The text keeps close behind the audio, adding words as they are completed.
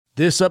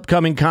This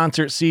upcoming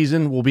concert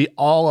season will be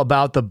all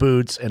about the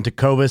boots, and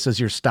Tecovas is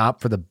your stop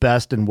for the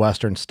best in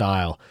Western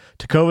style.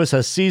 Tecovas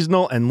has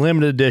seasonal and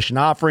limited edition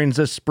offerings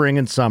this spring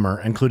and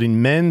summer,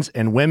 including men's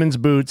and women's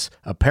boots,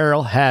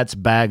 apparel, hats,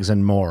 bags,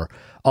 and more.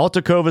 All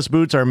Tecovas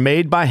boots are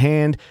made by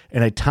hand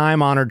in a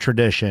time-honored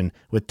tradition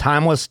with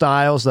timeless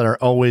styles that are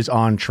always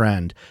on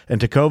trend. And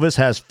Tecovas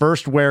has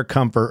first wear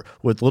comfort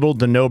with little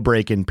to no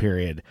break-in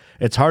period.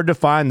 It's hard to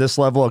find this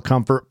level of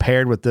comfort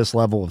paired with this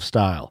level of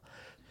style.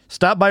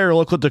 Stop by your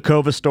local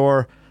Tecovas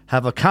store,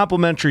 have a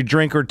complimentary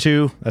drink or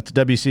two, that's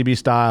WCB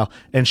style,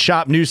 and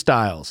shop new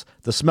styles.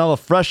 The smell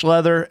of fresh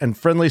leather and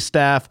friendly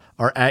staff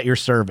are at your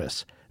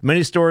service.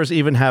 Many stores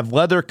even have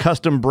leather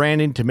custom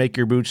branding to make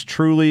your boots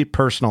truly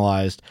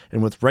personalized.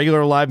 And with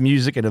regular live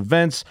music and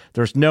events,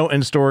 there's no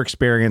in-store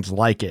experience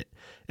like it.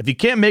 If you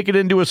can't make it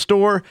into a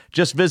store,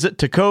 just visit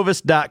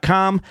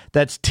tecovas.com.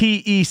 That's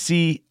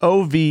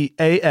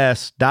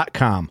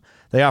TECOVAS.com.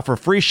 They offer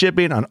free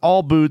shipping on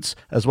all boots,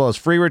 as well as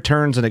free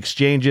returns and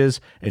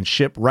exchanges, and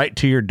ship right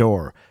to your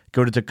door.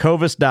 Go to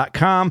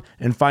tecovas.com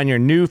and find your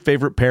new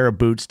favorite pair of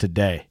boots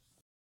today.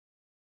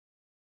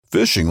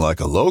 Fishing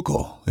like a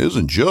local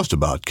isn't just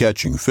about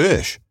catching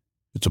fish.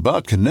 It's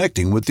about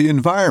connecting with the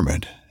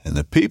environment and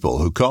the people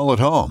who call it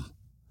home.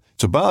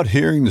 It's about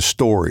hearing the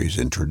stories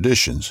and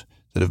traditions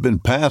that have been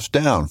passed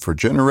down for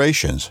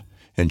generations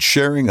and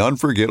sharing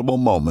unforgettable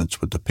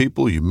moments with the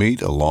people you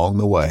meet along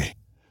the way.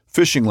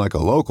 Fishing like a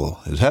local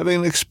is having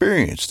an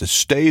experience that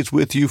stays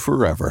with you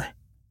forever.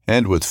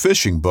 And with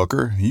Fishing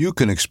Booker, you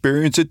can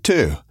experience it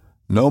too,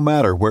 no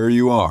matter where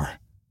you are.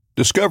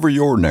 Discover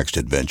your next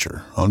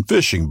adventure on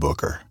Fishing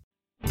Booker.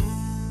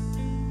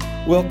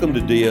 Welcome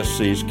to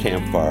DSC's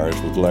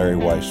Campfires with Larry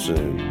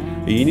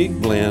Weissoon, a unique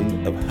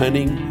blend of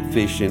hunting,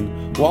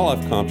 fishing,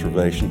 wildlife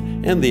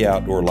conservation, and the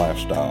outdoor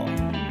lifestyle.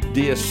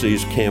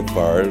 DSC's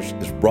Campfires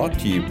is brought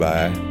to you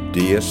by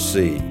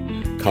DSC.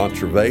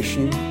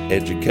 Conservation,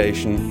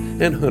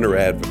 education, and hunter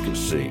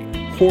advocacy.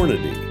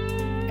 Hornady,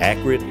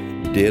 accurate,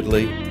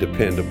 deadly,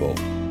 dependable.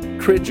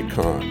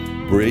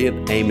 Trijicon,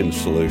 brilliant aiming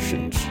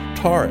solutions.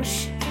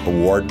 Taurus,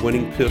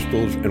 award-winning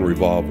pistols and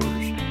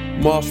revolvers.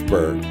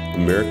 Mossberg,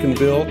 American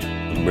built,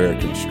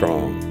 American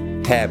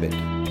strong. Habit,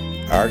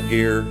 our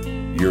gear,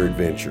 your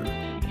adventure.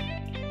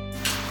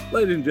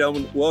 Ladies and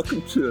gentlemen,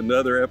 welcome to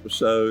another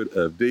episode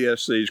of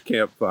DSC's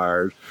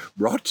Campfires,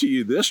 brought to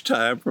you this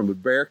time from a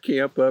bear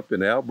camp up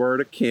in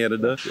Alberta,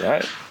 Canada,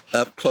 right,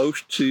 up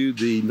close to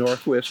the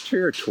Northwest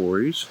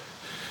Territories.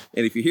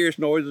 And if you hear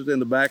noises in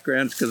the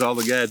background, it's because all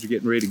the guys are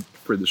getting ready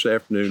for this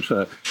afternoon.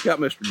 So I got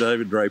Mr.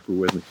 David Draper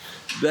with me.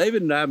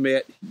 David and I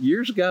met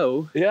years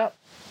ago. Yeah.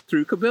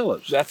 Through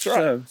Cabela's. That's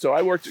right. So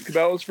I worked at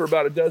Cabela's for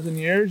about a dozen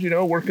years,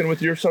 working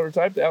with your sort of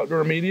type, the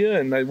outdoor media,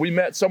 and we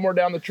met somewhere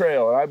down the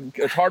trail.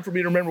 It's hard for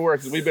me to remember where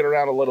because we've been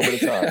around a little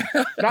bit of time.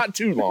 Not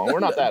too long.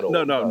 We're not that old.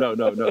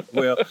 No.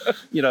 Well,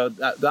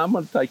 I'm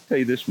going to tell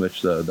you this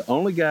much, though. The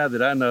only guy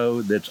that I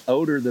know that's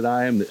older than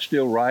I am that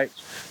still writes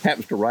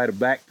happens to write a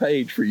back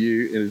page for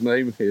you, and his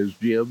name is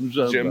Jim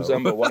Zumbo. Jim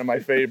Zumbo, one of my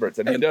favorites.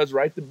 And he does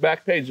write the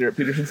back page there at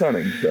Petersen's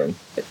Hunting. So.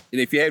 And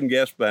if you haven't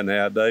guessed by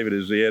now, David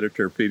is the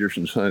editor of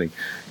Petersen's Hunting.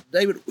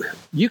 David,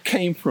 you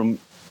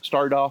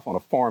started off on a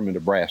farm in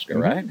Nebraska,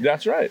 right? Mm-hmm.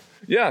 That's right.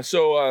 Yeah.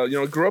 So,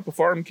 grew up a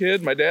farm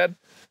kid. My dad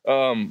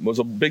was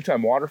a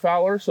big-time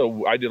waterfowler,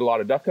 so I did a lot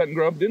of duck hunting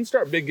growing up. Didn't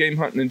start big game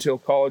hunting until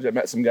college. I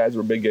met some guys who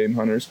were big game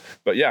hunters.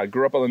 But, yeah,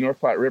 grew up on the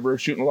North Platte River,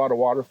 shooting a lot of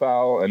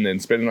waterfowl, and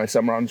then spending my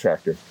summer on a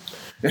tractor.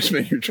 That's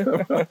been your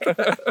trouble.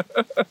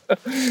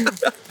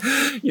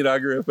 I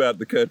grew up out in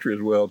the country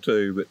as well,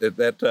 too. But at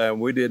that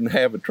time, we didn't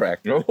have a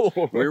tractor.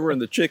 Oh. We were in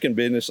the chicken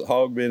business, the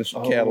hog business,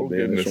 the cattle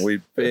business. And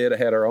we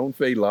had our own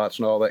feedlots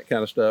and all that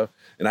kind of stuff.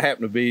 And I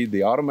happened to be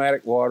the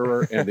automatic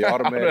waterer and the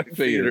automatic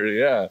feeder.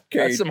 Yeah,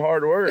 that's some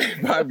hard work.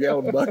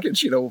 5-gallon buckets,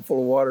 full of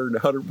water and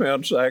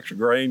 100-pound sacks of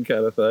grain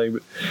kind of thing.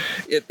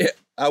 But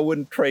I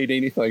wouldn't trade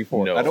anything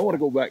for it. I don't want to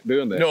go back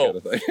doing that kind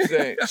of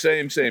thing.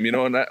 Same.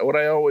 And what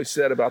I always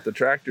said about the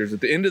tractors,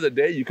 at the end of the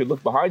day, you could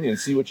look behind you and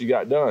see what you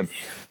got done.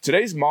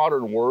 Today's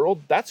modern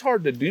world, that's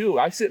hard to do.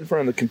 I sit in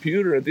front of the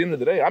computer, and at the end of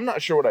the day, I'm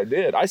not sure what I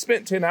did. I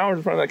spent 10 hours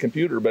in front of that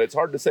computer, but it's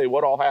hard to say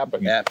what all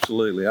happened.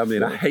 Absolutely.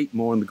 I hate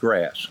mowing the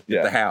grass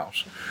at the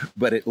house,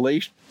 but at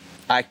least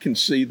I can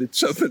see that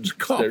something's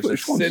accomplished.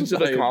 There's a sense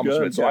of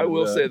accomplishment. So I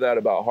will say that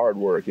about hard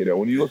work.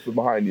 When you look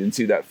behind you and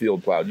see that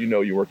field plowed,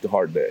 you worked a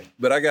hard day.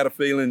 But I got a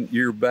feeling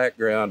your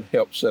background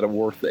helped set a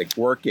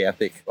work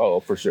ethic.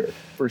 Oh, for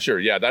sure.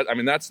 Yeah,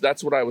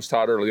 that's what I was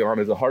taught early on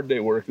is a hard day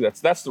work.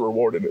 That's the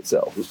reward in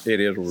itself. It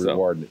is a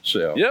reward in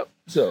itself. Yep.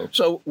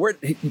 So where'd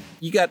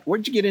you get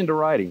into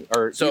writing,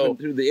 or even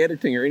through the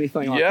editing or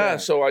anything like that? Yeah,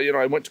 so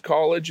I went to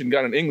college and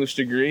got an English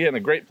degree and a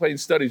Great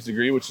Plains Studies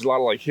degree, which is a lot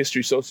of like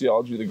history,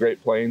 sociology of the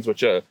Great Plains,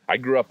 which I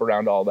grew up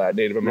around all that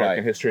Native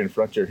American history and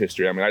frontier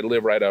history. I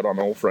live right out on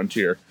the old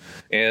frontier,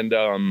 and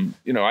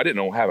I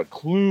didn't have a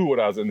clue what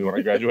I was going to do when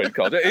I graduated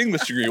college.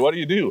 English degree, what do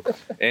you do?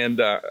 And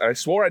I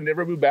swore I'd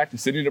never move back to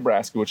Sidney,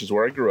 Nebraska, which is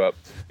where I grew up,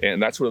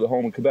 and that's where the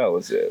home of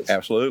Cabela's is.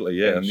 Absolutely,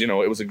 yes. And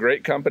it was a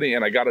great company,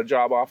 and I got a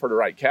job offer to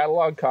write cattle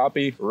catalog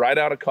copy right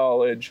out of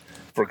college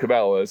for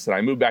Cabela's, and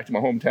I moved back to my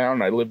hometown,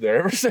 and I lived there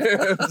ever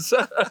since.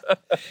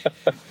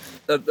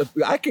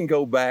 I can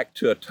go back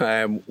to a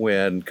time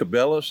when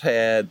Cabela's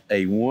had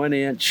a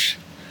 1-inch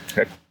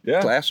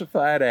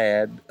classified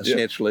ad,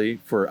 essentially,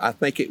 for, I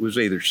think it was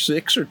either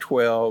 6 or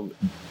 12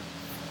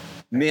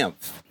 nymph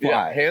flies.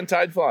 Yeah,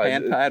 hand-tied flies.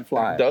 Hand-tied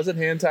flies. Dozen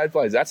hand-tied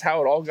flies. That's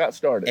how it all got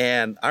started.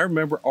 And I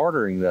remember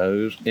ordering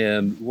those,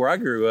 and where I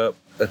grew up,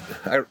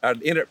 I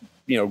ended up,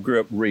 grew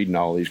up reading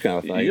all these kind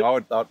of things. Yep. I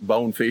always thought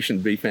bone fishing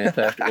would be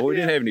fantastic. Well, we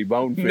didn't have any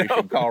bone fish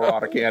in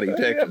Colorado County,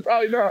 Texas. Yeah,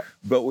 probably not.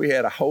 But we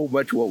had a whole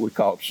bunch of what we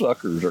called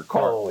suckers or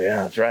carp. Oh,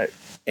 yeah, that's right.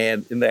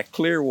 And in that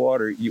clear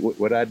water,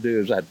 what I'd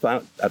do is I'd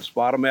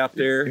spot them out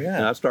there,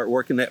 and I'd start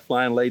working that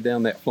fly and lay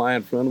down that fly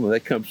in front of them, and they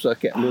come suck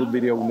that little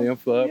bitty old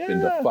nymph up,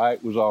 and the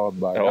fight was all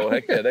about it. Oh,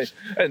 heck yeah.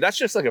 And that's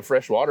just like a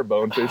freshwater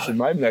bonefish in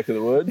my neck of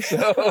the woods.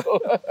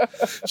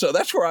 So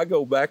that's where I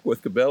go back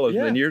with Cabela's.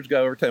 And years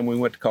ago, every time we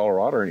went to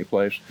Colorado or any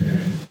place,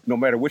 no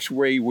matter which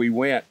way we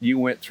went, you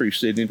went through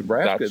Sidney,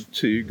 Nebraska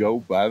to go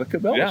buy the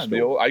Cabela's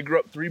store. I grew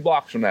up 3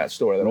 blocks from that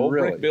store, that old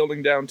brick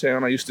building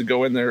downtown. I used to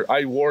go in there.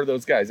 I wore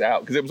those guys out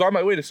because it was on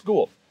my way to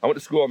school. I went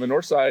to school on the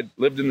north side,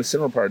 lived in the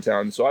central part of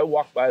town, so I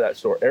walked by that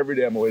store every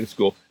day on my way to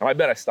school, and I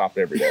bet I stopped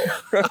every day.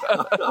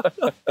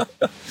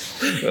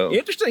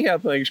 Interesting how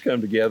things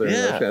come together,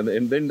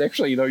 and then next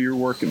thing you know, you're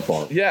working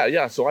for them.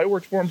 Yeah. So I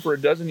worked for them for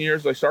a dozen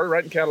years. I started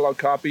writing catalog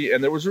copy,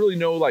 and there was really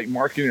no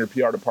marketing or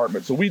PR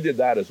department, so we did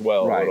that as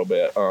well a little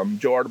bit.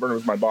 Joe Arterburn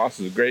was my boss.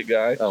 He's a great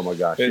guy. Oh my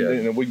gosh!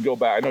 And we can go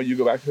back. I know you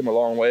go back to him a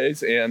long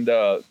ways, and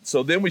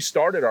so then we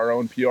started our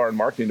own PR and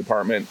marketing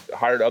department.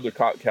 Hired other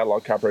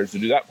catalog copywriters to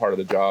do that part of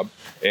the job.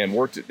 And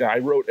I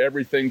wrote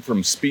everything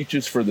from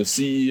speeches for the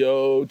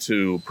CEO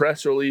to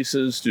press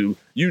releases to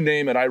you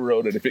name it, I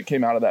wrote it. If it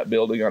came out of that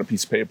building on a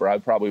piece of paper, I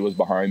probably was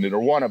behind it, or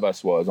one of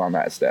us was on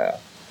that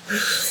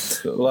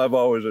staff. Well, I've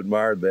always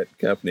admired that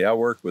company. I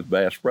worked with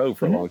Bass Pro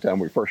for a long time.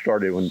 We first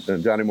started when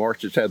Johnny Marsh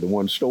just had the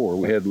one store.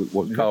 We had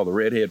what we call the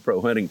Redhead Pro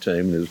Hunting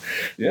Team. And it was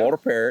Walter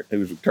Parrott, who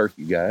was a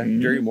turkey guy,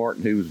 Jerry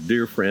Martin, who was a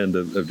dear friend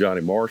of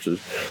Johnny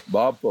Marsh's,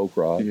 Bob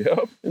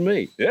Folkrod, and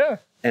me. Yeah.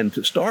 And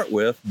to start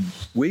with,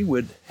 we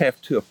would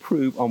have to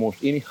approve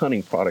almost any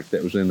hunting product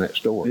that was in that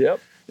store. Yep.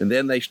 And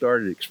then they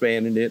started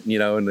expanding it,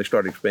 and they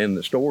started expanding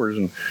the stores.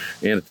 And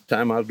at the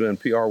time, I was doing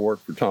PR work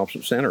for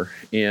Thompson Center,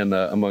 and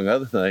among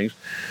other things.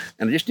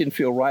 And I just didn't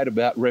feel right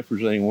about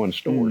representing one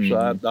store.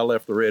 So I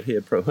left the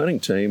Redhead Pro Hunting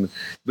Team.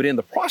 But in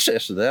the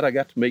process of that, I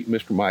got to meet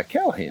Mr. Mike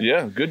Callahan.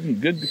 Yeah,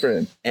 good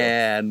friend.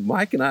 And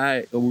Mike and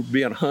I would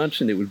be on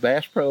hunts, and it was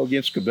Bass Pro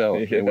against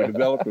Cabela's. And we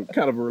developed a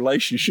kind of a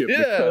relationship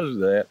because of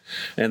that.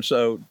 And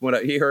so when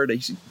he heard it,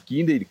 he said,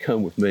 "You need to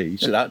come with me." He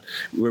said,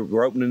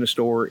 we're opening a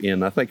store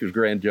in, I think it was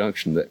Grand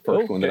Junction, that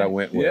first one that I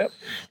went with. Yep.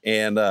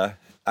 And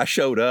I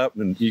showed up,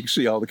 and you can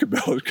see all the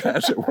Cabela's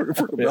guys that work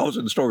for Cabela's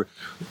in the store.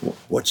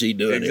 What's he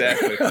doing?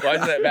 Exactly. Why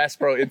isn't that Bass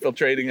Pro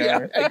infiltrating?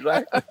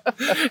 Exactly.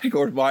 Of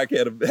course, Mike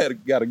got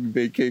a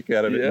big kick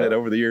out of it. And then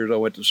over the years, I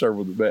went to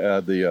several of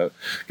the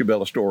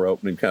Cabela store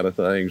opening kind of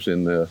things,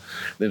 and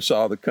then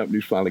saw the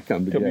companies finally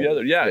come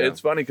together. Yeah,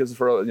 it's funny because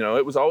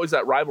it was always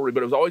that rivalry,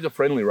 but it was always a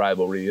friendly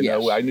rivalry. You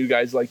know, I knew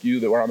guys like you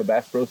that were on the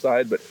Bass Pro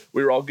side, but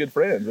we were all good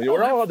friends. We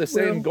were all on the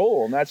same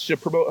goal, and that's to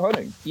promote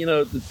hunting.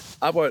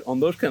 On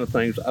those kind of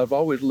things, I've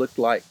always looked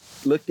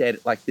at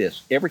it like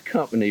this. Every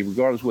company,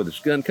 regardless whether it's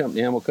gun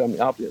company, ammo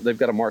company, they've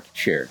got a market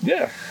share.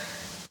 Yeah.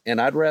 And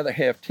I'd rather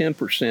have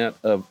 10%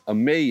 of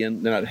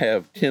 1,000,000 than I'd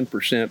have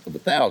 10% of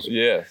 1,000.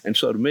 Yes. And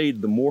so to me,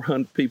 the more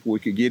people we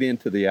could get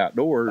into the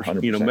outdoors,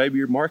 100%. Maybe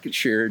your market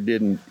share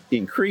didn't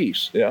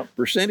increase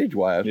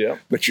percentage-wise,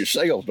 but your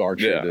sales darn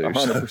sure do.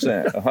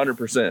 100%.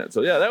 100%.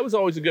 So, that was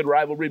always a good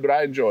rivalry, but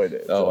I enjoyed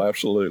it. Oh,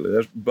 absolutely.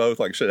 That's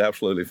both, like I said,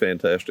 absolutely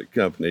fantastic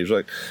companies.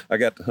 Like I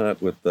got to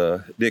hunt with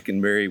Dick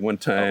and Mary one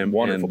time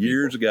and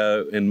years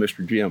ago, and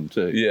Mr. Jim,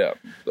 too. Yeah.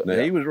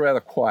 Now, he was rather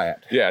quiet.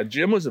 Yeah,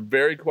 Jim was a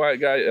very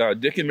quiet guy.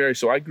 Dick and Mary.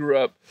 So I grew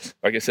up,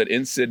 like I said,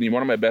 in Sidney.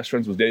 One of my best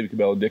friends was David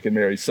Cabela, Dick and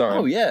Mary's son.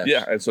 Oh, yes.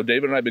 Yeah, and so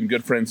David and I have been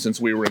good friends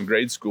since we were in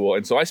grade school.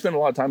 And so I spent a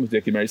lot of time with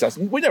Dick and Mary's house.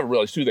 We never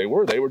realized who they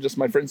were. They were just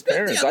my friend's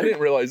parents. I didn't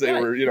realize they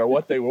were,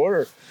 what they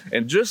were.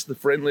 And just the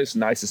friendliest,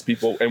 nicest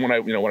people. And when I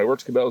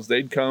worked at Cabela's,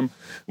 they'd come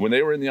when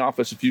they were in the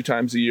office a few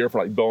times a year for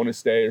like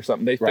bonus day or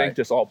something. They thanked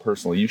us all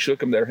personally. You shook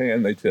them their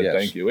hand. They said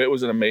thank you. It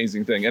was an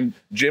amazing thing. And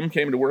Jim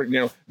came to work.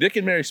 Dick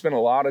and Mary spent a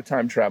lot of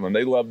time traveling.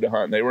 They loved to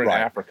hunt. They were in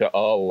Africa a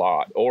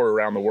lot or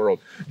around the world.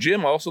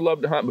 Jim also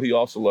loved to hunt, but he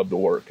also loved to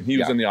work. And he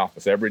was in the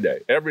office every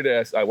day. Every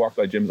day I walked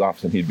by Jim's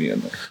office and he'd be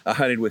in there. I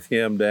hunted with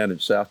him down in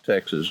South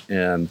Texas,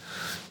 and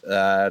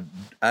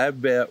I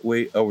bet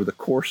over the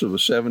course of a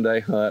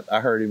 7-day hunt, I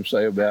heard him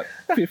say about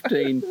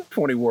 15,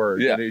 20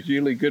 words. Yeah. And it's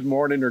usually good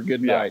morning or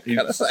good night. He's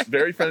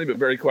very friendly, but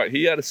very quiet.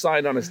 He had a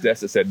sign on his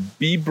desk that said,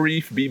 "Be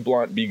brief, be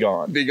blunt, be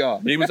gone." Be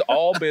gone. He was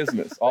all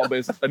business, all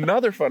business.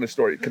 Another funny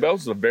story.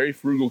 Cabela's is a very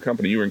frugal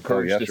company. You were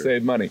encouraged to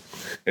save money.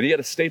 And he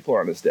had a stapler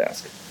on his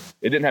desk.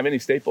 it didn't have any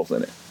staples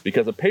in it,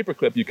 because a paper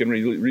clip you can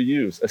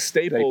reuse. A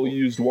staple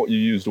used what you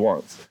used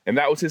once. And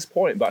that was his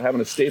point about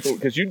having a staple,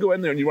 because you'd go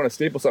in there and you want to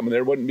staple something,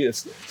 there wouldn't be a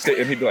staple,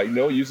 and he'd be like,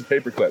 no, use a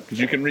paper clip because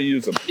you can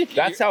reuse them.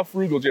 That's how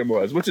frugal Jim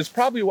was, which is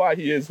probably why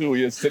he is who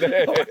he is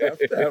today.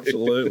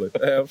 Absolutely.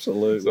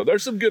 So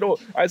there's some good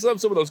I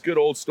love some of those good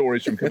old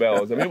stories from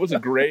Cabela's. I mean, it was a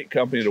great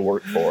company to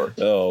work for.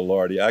 Oh,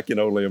 Lordy, I can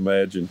only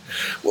imagine.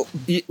 Well,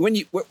 when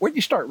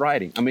you start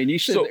writing? I mean, you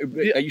said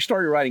you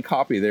started writing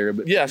copy there,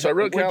 but so I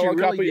wrote catalog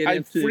copy. I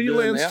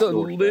freelanced a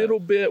little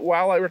bit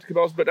while I worked at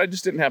Cabela's, but I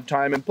just didn't have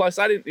time. And plus,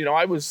 I didn't.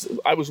 I was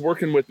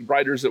working with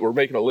writers that were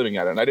making a living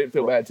at it, and I didn't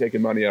feel bad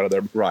taking money out of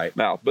their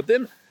mouth. But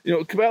then,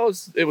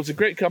 Cabela's, it was a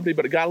great company,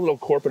 but it got a little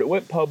corporate. It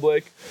went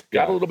public,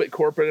 got a little bit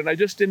corporate, and I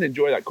just didn't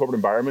enjoy that corporate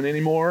environment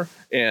anymore.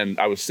 And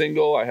I was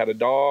single, I had a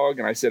dog,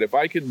 and I said, if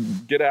I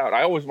could get out,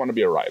 I always wanted to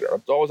be a writer.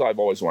 It's all I've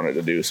always wanted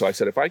to do. So I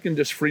said, if I can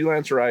just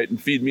freelance write and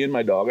feed me and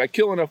my dog, I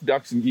kill enough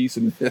ducks and geese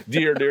and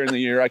deer during the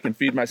year, I can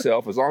feed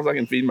myself as long as I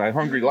can feed my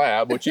hungry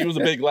lab, which he was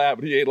a big lab,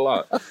 but he ate a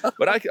lot.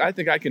 But I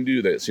think I can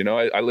do this.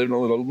 I lived in a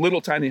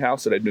little tiny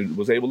house that I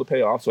was able to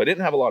pay off, so I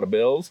didn't have a lot of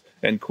bills,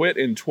 and quit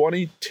in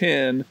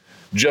 2010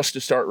 just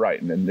to start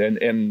writing.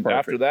 And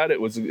after that, it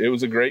was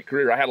a great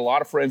career. I had a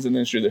lot of friends in the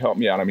industry that helped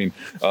me out. I mean,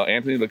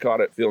 Anthony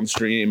Licata at Field and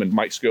Stream and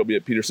Mike Scobie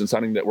at Petersen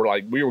Hunting, that were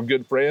like, we were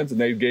good friends, and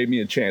they gave me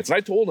a chance. And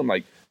I told them,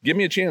 like, give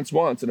me a chance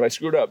once, and if I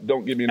screwed up,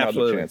 don't give me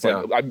another chance.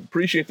 Like, I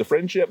appreciate the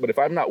friendship, but if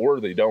I'm not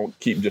worthy, don't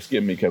keep just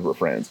giving me because we're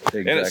friends.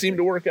 Exactly. And it seemed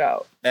to work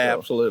out. So.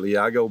 Absolutely.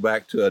 I go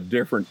back to a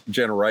different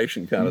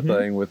generation kind of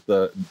thing with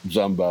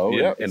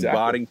Zumbo and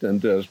Boddington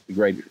does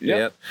great.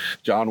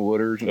 John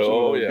Wooders and some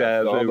of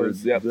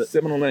those guys who were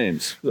seminal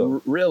names.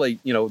 So. Really,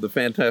 the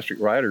fantastic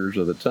writers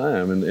of the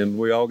time, and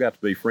we all got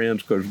to be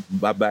friends because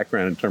my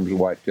background in terms of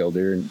whitetail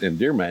deer and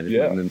deer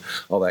management and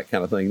all that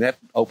kind of thing, that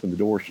opened the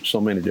doors to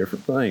so many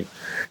different things.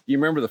 You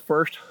remember the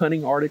first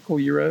hunting article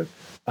you wrote?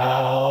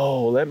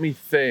 Oh, let me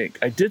think.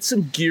 I did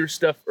some gear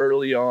stuff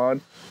early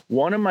on.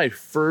 One of my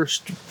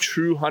first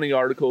true hunting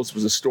articles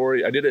was a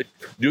story. I did a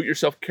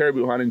do-it-yourself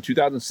caribou hunt in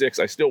 2006.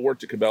 I still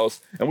worked at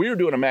Cabela's, and we were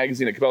doing a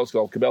magazine at Cabela's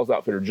called Cabela's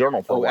Outfitter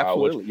Journal for a while.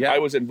 Which I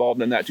was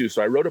involved in that too.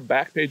 So I wrote a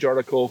back page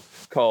article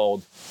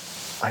called,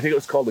 I think it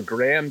was called The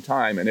Grand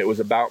Time, and it was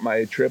about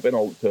my trip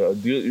to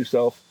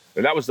do-it-yourself.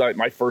 And that was like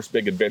my first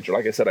big adventure.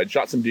 Like I said, I'd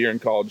shot some deer in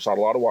college, shot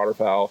a lot of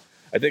waterfowl.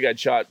 I think I'd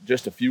shot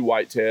just a few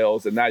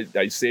whitetails, and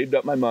I saved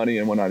up my money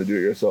and went on to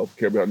do-it-yourself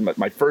caribou hunt,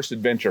 my first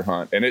adventure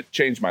hunt, and it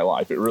changed my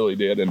life. It really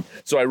did. And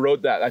so I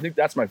wrote that. I think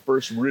that's my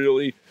first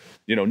really,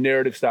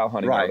 narrative-style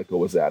hunting article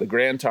was that, A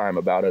Grand Time,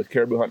 about a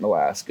caribou hunt in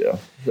Alaska.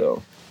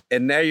 So.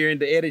 And now you're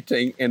into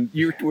editing, and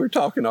we're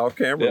talking off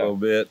camera a little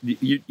bit.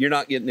 You're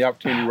not getting the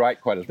opportunity to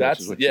write quite as much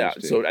as what you used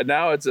to. So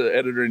now it's an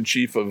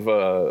editor-in-chief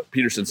of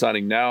Petersen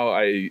Hunting. Now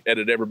I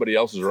edit everybody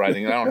else's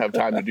writing, and I don't have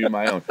time to do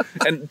my own.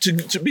 And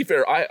to be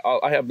fair, I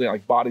have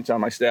like Boddington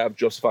on my staff,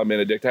 Joseph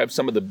Benedict. I have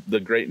some of the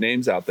great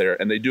names out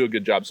there, and they do a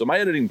good job. So my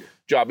editing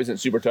job isn't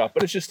super tough,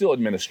 but it's just still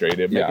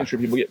administrative, making sure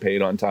people get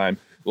paid on time,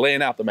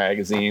 laying out the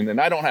magazine, and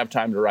I don't have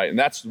time to write, and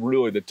that's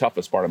really the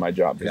toughest part of my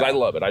job because I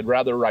love it. I'd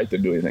rather write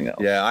than do anything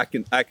else. Yeah, I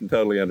can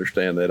totally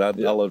understand that. I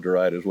love to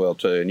write as well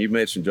too. And you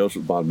mentioned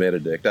Joseph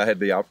Benedict. I had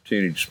the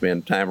opportunity to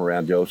spend time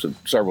around Joseph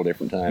several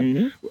different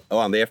times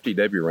on the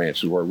FTW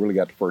ranch is where I really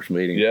got the first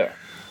meeting. Yeah.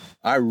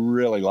 I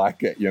really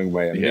like that young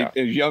man. Yeah.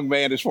 He's a young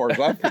man as far as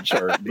I'm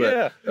concerned,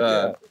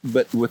 but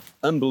but with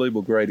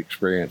unbelievable great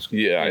experience.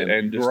 Yeah,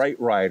 and great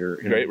writer,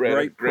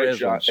 great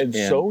presence, and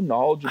so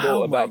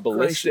knowledgeable about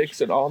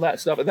ballistics and all that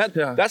stuff. And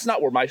that's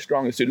not where my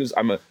strongest suit is.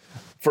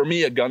 For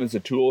me, a gun is a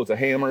tool, it's a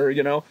hammer,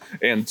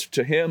 and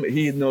to him,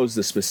 he knows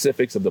the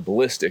specifics of the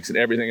ballistics and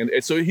everything.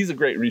 And so he's a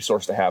great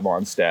resource to have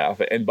on staff,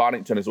 and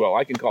Boddington as well.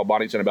 I can call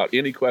Boddington about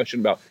any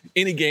question about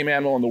any game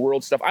animal in the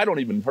world, stuff I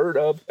don't even heard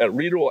of. A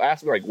reader will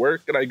ask me, like, where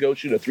can I go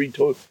shoot a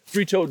three-toed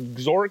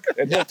zork?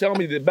 And he'll tell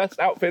me the best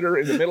outfitter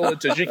in the middle of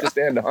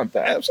Tajikistan to hunt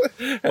that.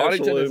 Absolutely.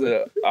 Boddington is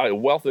a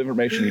wealth of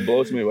information. He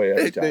blows me away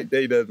every time.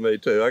 He does me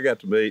too. I got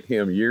to meet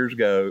him years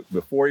ago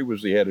before he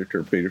was the editor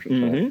of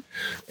Petersen,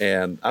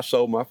 and I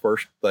sold my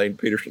first thing,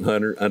 Petersen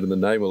Hunter, under the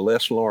name of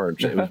Les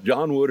Lawrence. It was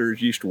John Wooders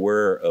used to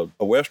wear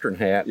a Western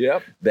hat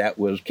that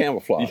was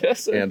camouflage.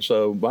 Yes, sir. And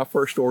so my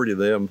first story to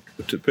them,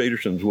 to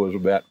Peterson's, was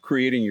about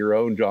creating your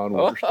own John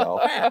Wooders style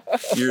hat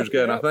years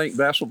ago. And I think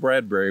Basil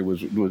Bradbury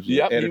was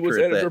the editor. He was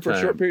editor for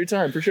a short period of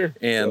time, for sure.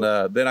 And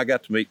then I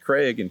got to meet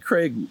Craig, and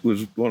Craig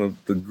was one of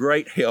the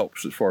great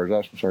helps as far as I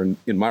was concerned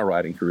in my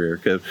writing career,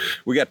 because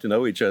we got to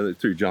know each other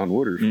through John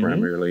Wooders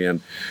primarily.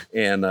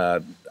 And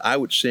I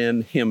would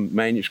send him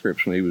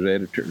manuscripts when he was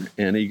editor,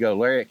 and he'd go,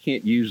 Larry, I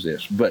can't use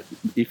this, but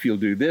if you'll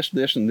do this,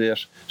 this, and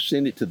this,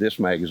 send it to this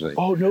magazine.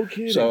 Oh, no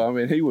kidding. So, I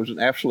mean, he was an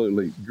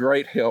absolutely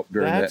great help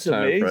during that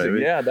time frame. That's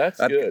amazing. Yeah, that's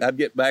good. I'd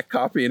get back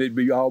copy, and it'd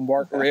be all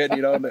marked red,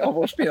 and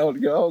almost be able to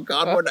go, oh,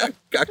 God, what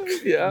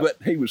But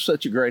he was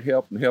such a great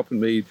help in helping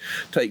me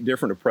take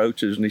different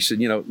approaches, and he said,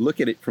 look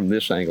at it from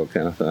this angle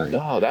kind of thing.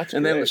 Oh, that's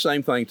And great. Then the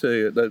same thing,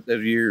 too.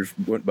 As years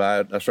went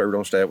by, I served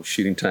on staff with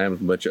Shooting Times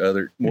and a bunch of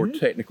other more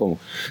technical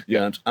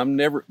guns. I'm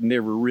never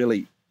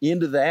really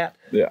into that.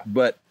 Yeah.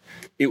 But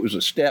it was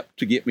a step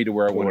to get me to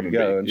where I wanted to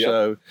go. And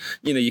so,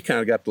 you kind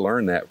of got to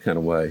learn that kind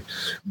of way.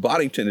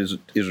 Boddington is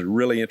a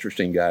really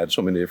interesting guy in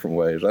so many different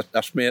ways.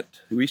 We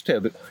used to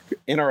have the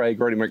NRA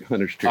Great American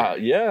Hunters Tour.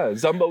 Yeah,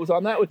 Zumbo was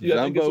on that with you.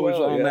 Zumbo was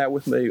on that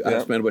with me.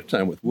 I spent a bunch of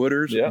time with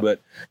Wooders, but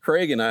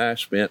Craig and I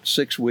spent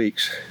 6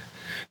 weeks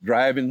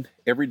driving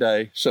every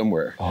day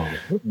somewhere.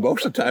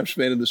 Most of the time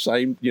spent in the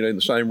same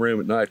room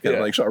at night kind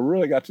of thing. So I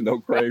really got to know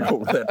Craig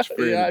over that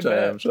period of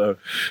time. So,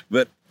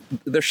 but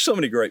there's so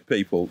many great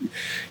people.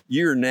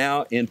 You're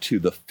now into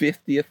the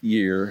 50th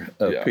year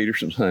of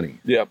Petersen's hunting.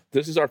 Yep.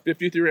 This is our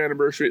 50th year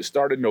anniversary. It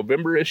started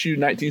November issue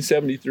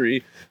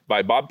 1973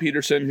 by Bob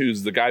Petersen,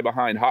 who's the guy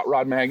behind Hot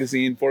Rod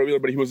Magazine, Four Wheeler,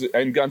 but he was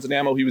in Guns and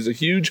Ammo. He was a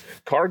huge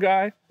car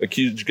guy, a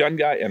huge gun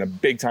guy, and a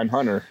big time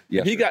hunter.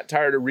 Yes, he got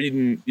tired of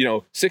reading,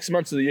 6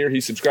 months of the year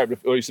he subscribed to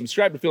Field and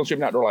Ship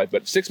and Outdoor Life,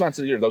 but 6 months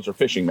of the year those are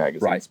fishing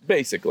magazines. Right.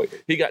 Basically.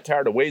 He got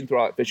tired of wading through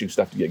all that fishing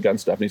stuff to get gun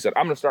stuff, and he said,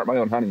 I'm going to start my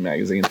own hunting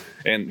magazine.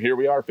 And here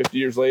we are 50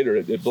 years later.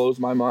 It blows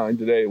my mind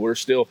today. We're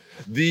still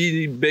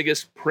the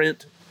biggest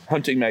print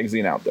hunting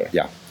magazine out there.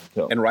 Yeah.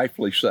 So, and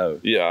rightfully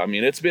so. Yeah, I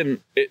mean,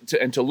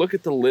 to look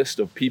at the list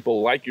of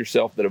people like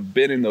yourself that have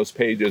been in those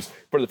pages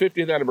for the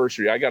 50th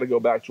anniversary. I got to go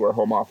back to our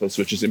home office,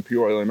 which is in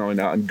Peoria, Illinois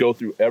now, and go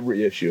through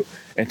every issue.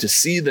 And to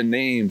see the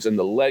names and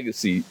the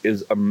legacy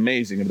is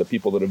amazing of the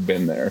people that have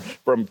been there,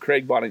 from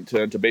Craig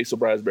Boddington to Basil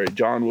Brasberry,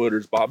 John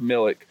Wooders, Bob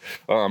Millick,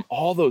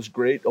 all those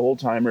great old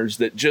timers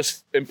that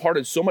just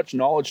imparted so much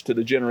knowledge to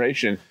the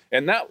generation.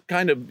 And that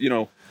kind of,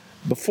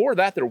 before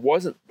that, there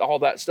wasn't all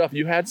that stuff.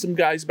 You had some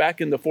guys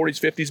back in the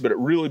 40s, 50s, but it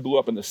really blew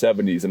up in the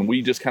 70s, and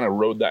we just kind of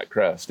rode that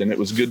crest, and it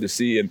was good to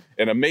see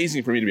and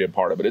amazing for me to be a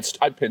part of it.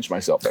 I pinch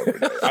myself every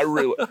day.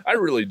 I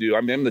really do.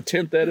 I mean, I'm the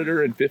 10th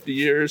editor in 50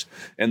 years,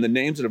 and the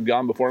names that have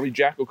gone before me.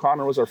 Jack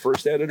O'Connor was our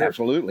first editor.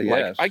 Absolutely,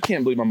 yes. I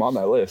can't believe I'm on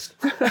that list.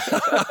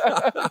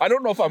 I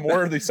don't know if I'm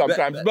worthy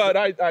sometimes, but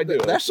I do.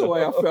 That's the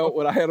way I felt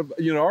when I had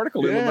an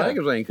article in the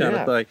magazine kind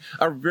of thing.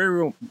 I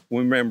very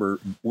remember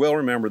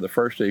the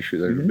first issue.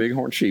 There's a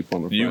bighorn sheep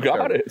on the front. You got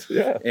cover. it,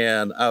 yeah.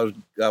 And I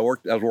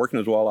was working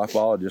as a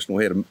wildlifologist, and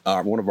we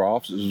had one of our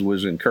offices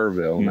was in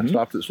Kerrville, and I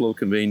stopped at this little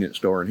convenience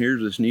store, and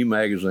here's this new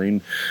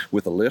magazine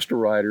with a list of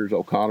writers.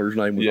 O'Connor's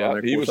name was on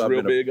there. He was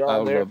real big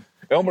on there.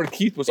 Elmer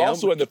Keith was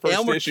also in the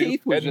first issue,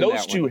 and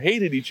those two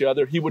hated each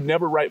other. He would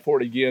never write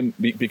for it again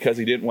because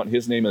he didn't want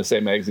his name in the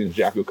same magazine as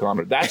Jack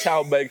O'Connor. That's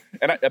how big.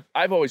 And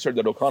I've always heard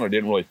that O'Connor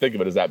didn't really think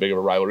of it as that big of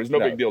a rivalry. It's no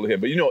big deal to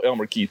him. But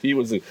Elmer Keith, he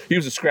was a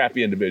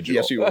scrappy individual.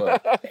 Yes, he was.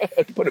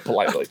 To put it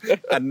politely.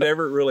 I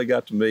never really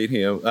got to meet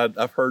him.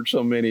 I've heard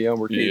so many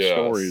Elmer Keith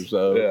stories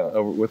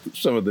with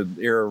some of the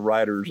era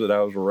writers that I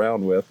was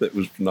around with. That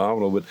was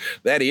phenomenal. But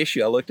that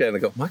issue, I looked at it and I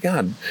go, my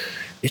God,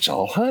 it's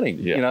all hunting,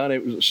 and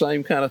it was the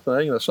same kind of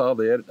thing. And I saw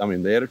the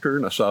editor,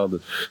 and I saw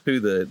who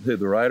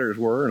the writers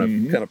were,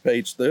 and I kind of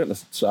paged through it. And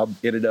so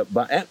I ended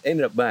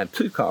up buying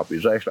 2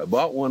 copies. Actually, I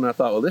bought one, and I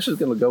thought, well, this is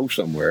going to go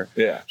somewhere.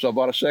 Yeah. So I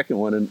bought a second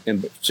one,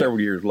 and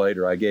several years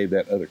later, I gave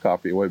that other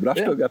copy away. But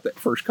I still got that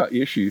first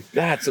issue.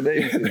 That's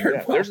amazing.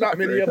 There's not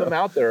many of them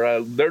out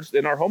there. There's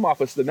in our home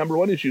office, the number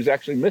 1 issue is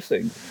actually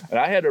missing, and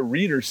I had a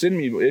reader send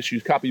me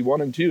issues, copy 1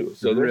 and 2.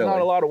 So there's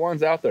not a lot of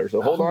ones out there.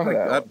 So hold on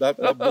to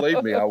that.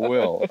 Believe me, I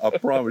will. I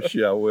promise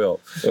you I will.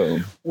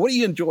 What do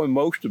you enjoy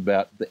most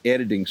about the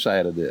editing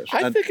side of this?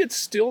 I think it's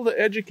still the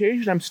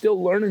education. I'm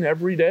still learning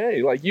every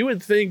day. Like, you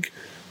would think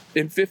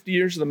in 50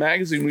 years of the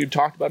magazine, we've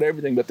talked about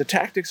everything, but the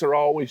tactics are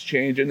always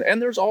changing.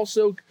 And there's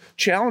also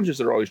challenges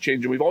that are always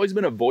changing. We've always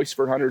been a voice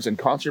for hunters and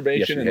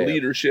conservation and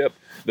leadership.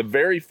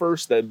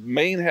 The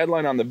main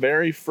headline on the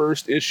very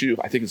first issue,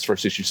 I think it's the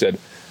first issue, said,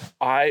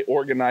 I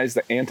organized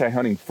the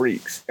anti-hunting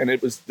freaks. And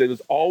it was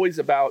always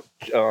about,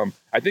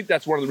 I think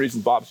that's one of the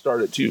reasons Bob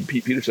started too,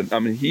 Pete Petersen. I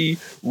mean, he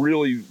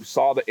really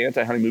saw the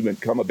anti-hunting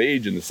movement come of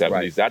age in the 70s.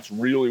 Right. That's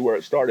really where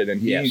it started.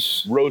 And he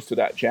rose to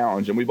that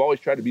challenge. And we've always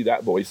tried to be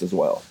that voice as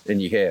well.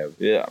 And you have.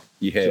 Yeah.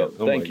 You have.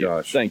 So, thank you.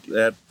 Gosh. Thank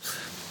you.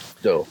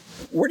 So,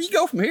 where do you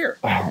go from here?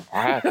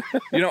 I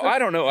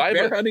don't know.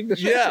 Bear hunting?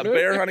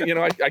 Bear hunting.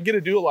 I get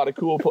to do a lot of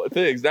cool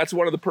things. That's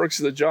one of the perks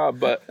of the job.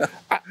 But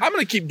I'm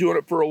going to keep doing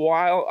it for a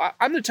while.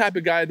 I'm the type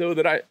of guy, though,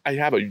 that I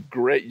have a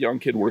great young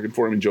kid working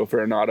for him in Joe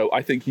Ferranato.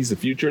 I think he's the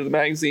future of the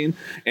magazine.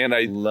 And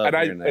I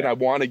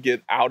want to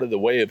get out of the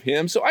way of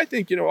him. So I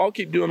think, I'll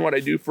keep doing what I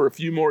do for a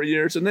few more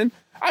years. And then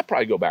I'd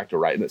probably go back to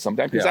writing it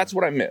sometime because that's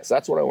what I miss.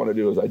 That's what I want to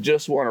do is I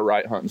just want to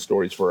write hunting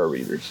stories for our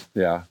readers.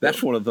 Yeah,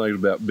 that's one of the things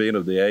about being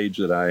of the age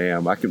that I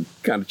am. I can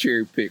kind of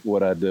cherry pick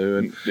what I do.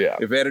 And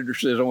if editor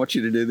says, I want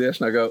you to do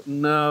this, and I go,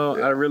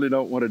 no, I really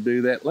don't want to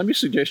do that. Let me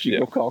suggest you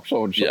go call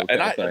so-and-so. Yeah,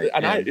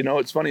 and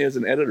it's funny, as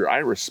an editor, I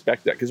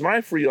respect that because when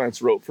I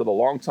freelance wrote for the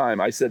long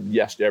time, I said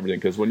yes to everything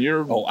because when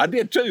you're... Oh, I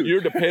did too.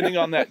 You're depending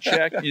on that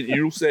check.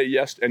 You'll say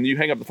yes, and you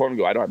hang up the phone and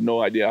go, I don't have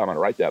no idea how I'm going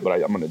to write that, but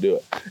I'm going to do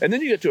it. And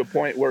then you get to a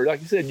point where, like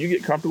you said, you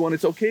get comfortable and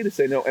it's okay to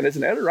say no. And as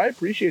an editor, I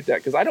appreciate that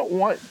because I don't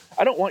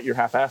want your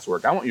half-ass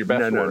work. I want your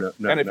best work.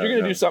 And if you're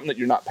going to do something that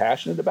you're not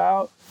passionate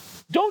about,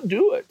 don't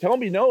do it. Tell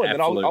me no, and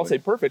then I'll say,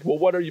 perfect. Well,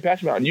 what are you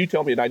passionate about? And you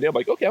tell me an idea. I'm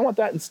like, okay, I want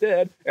that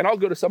instead, and I'll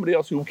go to somebody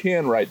else who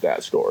can write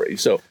that story.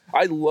 So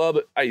I love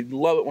it. I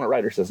love it when a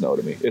writer says no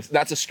to me.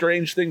 That's a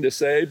strange thing to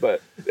say,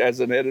 but as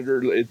an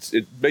editor,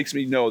 it makes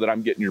me know that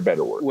I'm getting your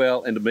better work.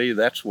 Well, and to me,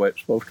 that's what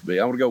it's supposed to be.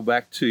 I want to go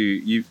back to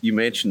you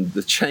mentioned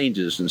the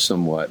changes in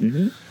somewhat.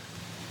 Mm-hmm.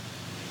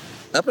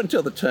 Up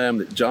until the time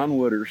that John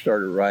Woodard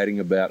started writing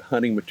about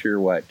hunting mature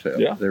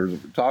whitetail, there was a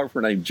photographer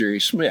named Jerry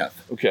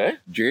Smith. Okay.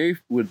 Jerry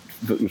was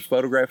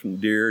photographing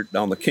deer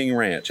on the King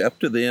Ranch. Up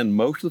to then,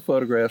 most of the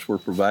photographs were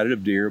provided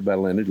of deer by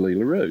Leonard Lee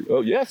LaRue.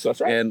 Oh, yes,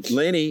 that's right. And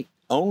Lenny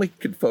only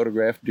could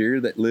photograph deer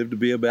that lived to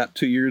be about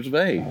 2 years of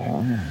age.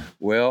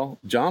 Well,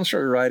 John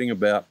started writing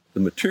about the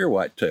mature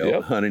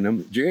whitetail, hunting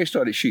them. Jerry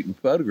started shooting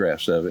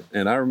photographs of it.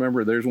 And I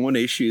remember there's one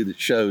issue that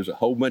shows a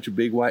whole bunch of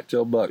big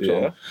whitetail bucks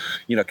on,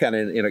 kind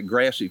of in a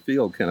grassy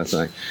field kind of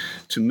thing.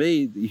 To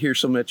me, you hear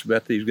so much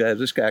about these guys.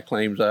 This guy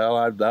claims, I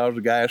was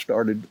the guy who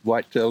started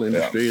whitetail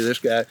industry. This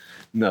guy,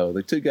 no,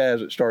 the two guys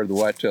that started the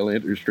whitetail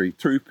industry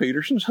through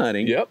Petersen's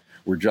hunting.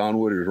 Where John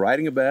Woodard is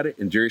writing about it,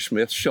 and Jerry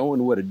Smith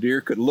showing what a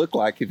deer could look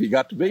like if he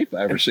got to be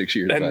 5 or 6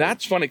 years old. And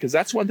that's funny, because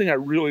that's one thing I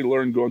really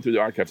learned going through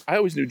the archives. I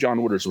always knew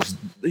John Woodard was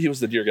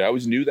the deer guy. I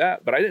always knew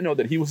that, but I didn't know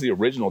that he was the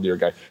original deer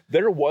guy.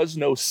 There was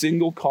no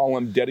single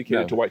column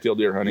dedicated to whitetail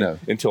deer hunting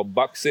until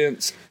Buck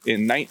Sense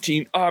in I'm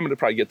going to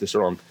probably get this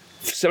wrong,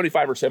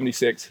 75 or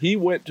 76. He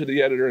went to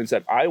the editor and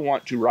said, I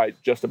want to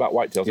write just about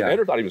whitetails. And the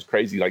editor thought he was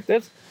crazy like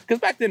this, because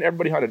back then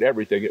everybody hunted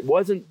everything. It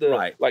wasn't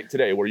like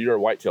today where you're a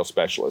whitetail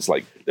specialist.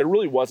 Like, there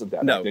really wasn't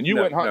that. And you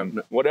went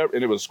hunting, whatever,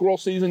 and it was squirrel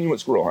season, you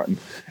went squirrel hunting.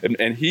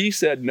 And he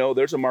said, no,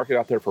 there's a market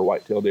out there for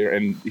whitetail deer.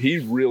 And he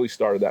really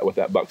started that with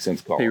that Buck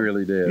Sense column. He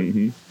really did.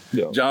 Mm-hmm.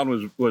 Yeah. John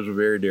was a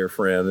very dear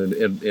friend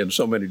in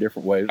so many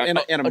different ways, and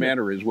a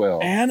manner as well.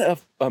 And an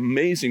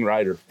amazing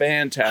writer,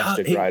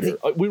 fantastic writer.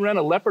 We ran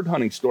a leopard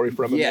hunting story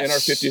from him in our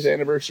 50th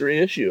anniversary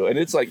issue, and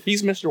it's like,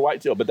 he's Mr.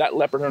 Whitetail, but that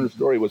leopard hunter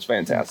story was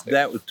fantastic.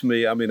 That was, to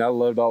me, I mean, I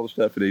loved all the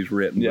stuff that he's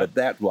written, but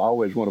that was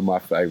always one of my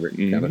favorite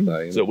kind of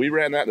things. So we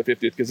ran that in the 50th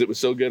because it was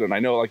so good, and I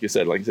know, like you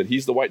said,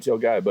 he's the whitetail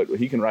guy, but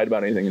he can write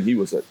about anything, and he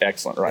was an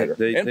excellent writer.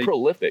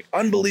 Prolific,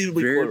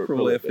 unbelievably very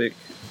prolific.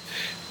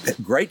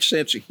 Great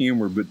sense of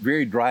humor, but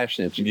very dry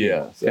sense of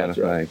humor kind of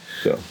thing.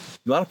 So,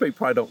 a lot of people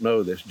probably don't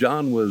know this.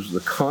 John was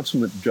the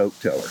consummate joke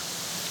teller.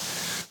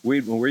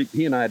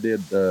 He and I did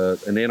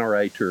an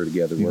NRA tour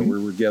together where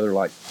we were together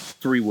like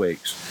 3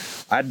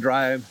 weeks. I'd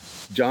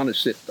drive, John would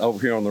sit over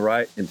here on the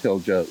right and tell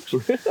jokes.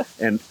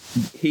 And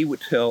he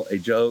would tell a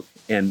joke,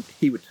 and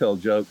he would tell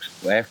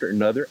jokes after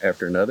another, and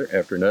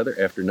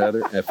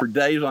for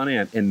days on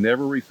end, and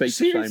never repeat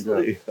the same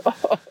joke.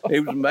 It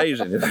was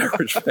amazing in that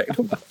respect.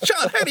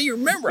 John, how do you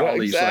remember all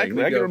these things?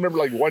 I can remember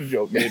like one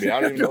joke, maybe.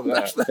 I don't even know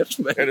that. That's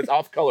me. And it's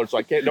off color,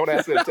 so don't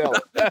ask me to tell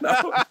it.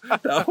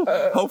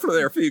 No. Hopefully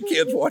there are a few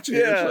kids watching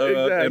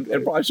this,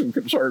 and probably some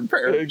concerned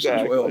parents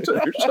as well, too.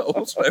 So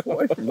we'll stay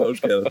away from those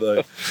kind of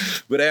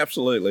things. But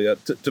absolutely,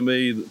 to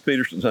me,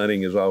 Petersen's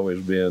Hunting has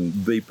always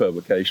been the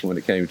publication when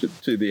it came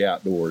to the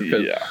outdoors.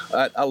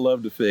 I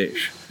love to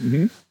fish,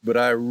 but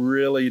I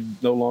really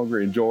no longer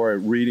enjoy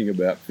reading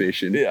about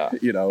fishing,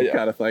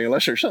 kind of thing,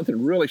 unless there's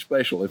something really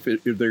special, if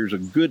there's a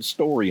good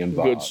story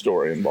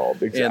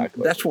involved.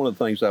 Exactly. And that's one of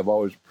the things I've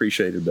always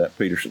appreciated about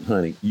Petersen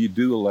Hunting. You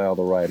do allow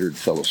the writer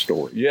to tell a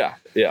story. Yeah.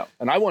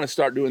 And I want to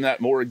start doing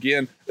that more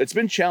again. It's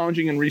been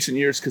challenging in recent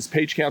years because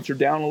page counts are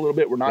down a little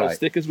bit. We're not as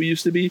thick as we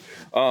used to be.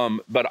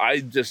 But I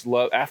just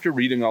love, after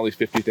reading all these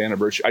 50th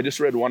anniversary, I just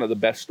read one of the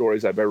best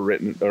stories I've ever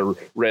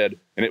read,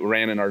 and it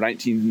ran in our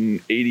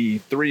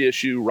 1983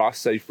 issue, Ross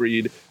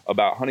Seyfried,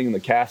 about hunting in the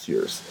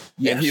Cassiars.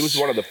 And he was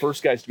one of the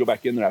first guys to go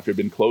back in there after it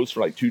had been closed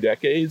for like 2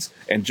 decades,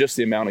 and just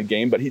the amount of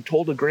game. But he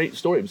told a great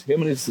story. It was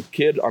him and his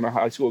kid on a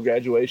high school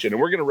graduation.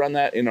 And we're going to run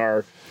that in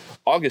our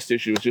August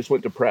issue. Just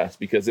went to press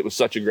because it was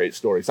such a great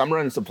story. So I'm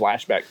running some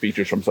flashback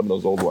features from some of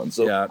those old ones.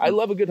 So I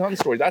love a good hunting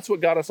story. That's what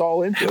got us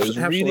all into it, was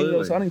reading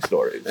those hunting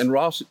stories. And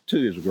Ross,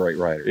 too, is a great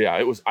writer. Yeah,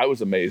 I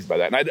was amazed by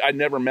that. And I'd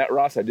never met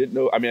Ross. I didn't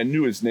know. I mean, I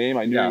knew his name.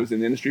 I knew he was in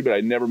the industry, but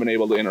I'd never been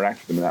able to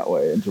interact with him in that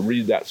way. And to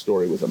read that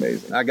story was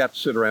amazing. I got to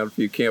sit around a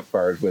few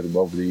campfires with him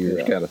over the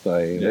years, kind of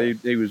thing. Yeah.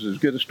 He was as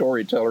good a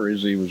storyteller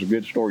as he was a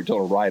good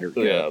storyteller writer.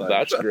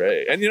 That's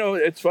great. And,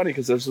 it's funny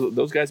because there's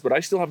those guys, but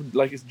I still have,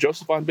 like,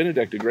 Joseph Von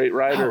Benedict, a great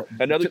writer.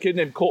 Another kid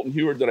named Colton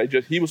Heward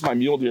that he was my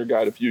mule deer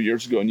guide a few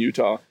years ago in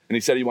Utah, and he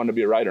said he wanted to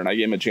be a writer, and I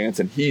gave him a chance,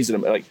 and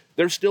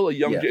there's still a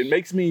young, it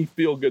makes me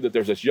feel good that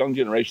there's this young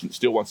generation that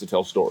still wants to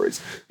tell stories,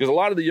 because a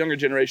lot of the younger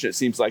generation, it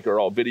seems like, are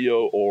all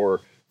video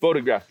or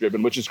photograph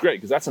driven, which is great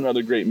because that's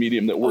another great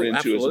medium that we're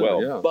into as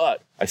well. Yeah.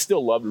 But I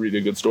still love to read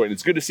a good story, and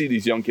it's good to see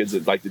these young kids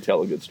that like to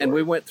tell a good story. And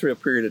we went through a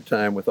period of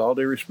time, with all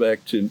due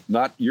respect to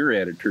not your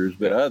editors,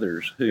 but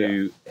others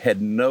who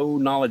had no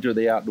knowledge of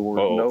the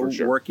outdoors,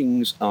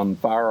 workings on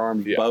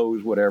firearms,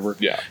 bows, whatever.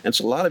 Yeah. And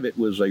so a lot of it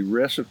was a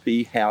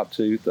recipe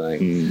how-to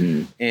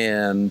thing.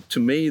 And to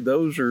me,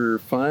 those are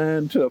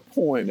fine to a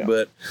point,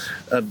 but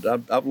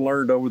I've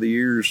learned over the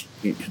years,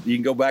 you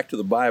can go back to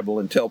the Bible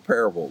and tell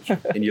parables,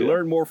 and you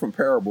learn more from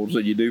parables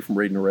than you do from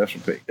reading a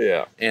recipe.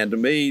 Yeah. And to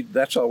me,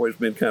 that's always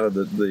been kind of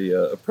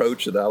the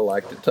approach that I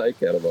like to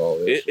take out of all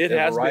this. It as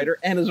has a writer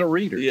and as a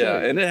reader. Yeah,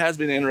 too. and it has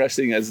been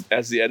interesting as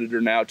the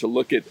editor now to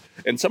look at,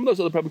 and some of those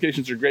other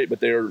publications are great, but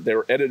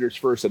they're editors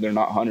first and they're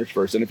not hunters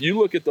first. And if you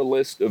look at the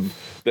list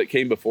that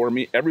came before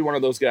me, every one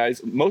of those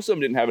guys, most of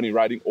them didn't have any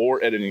writing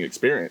or editing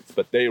experience,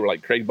 but they were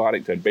like Craig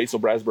Boddington. Basil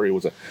Brasbury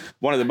was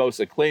one of the most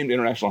acclaimed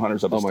international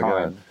hunters of his time.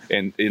 God.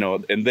 And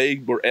and they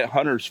were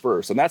hunters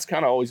first, and that's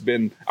kind of always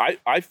been.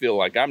 I feel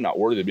like I'm not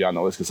worthy to be on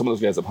the list because some of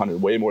those guys have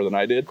hunted way more than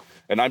I did,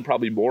 and I'm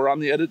probably more on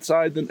the edit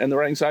side and the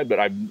writing side. But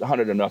I've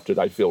hunted enough that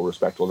I feel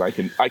respectful,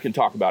 and I can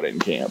talk about it in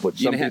camp.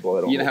 Which some people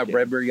I don't. You know how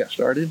Bradbury got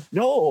started?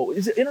 No,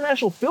 he's an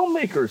international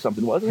filmmaker or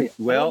something, wasn't he?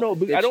 Well,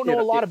 I don't know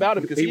a lot about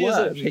him because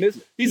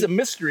he's a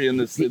mystery in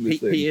this thing.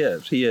 He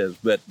is.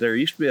 But there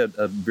used to be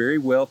a very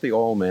wealthy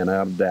oil man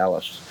out of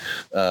Dallas,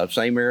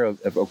 same era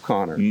of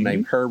O'Connor,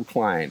 named Herb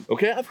Klein.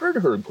 Okay, I've heard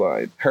of Herb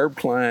Klein. Herb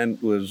Klein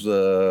was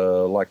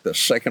like the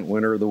second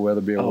winner of the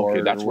Weatherby Award.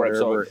 Okay, that's where I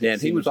saw it.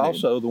 And he was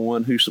also the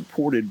one who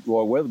supported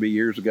Roy Weatherby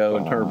years ago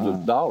in terms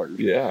of dollars.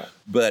 Yeah.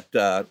 But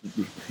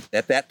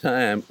at that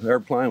time,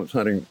 Herb Klein was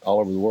hunting all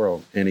over the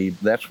world, and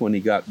that's when he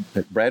got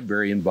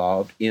Bradbury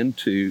involved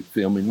into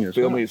filming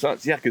his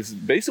hunts. Yeah, because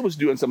Basil was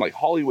doing some like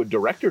Hollywood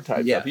director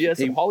type stuff. He has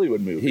some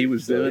Hollywood movies. He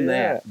was doing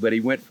that, but he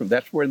went from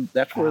that's where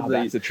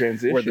the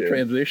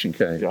transition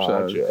came.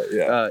 Gotcha.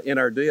 So in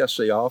our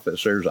DSC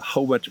office, there's a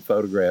whole bunch of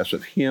photographs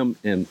of him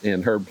and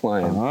Herb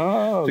Klein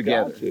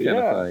together, kind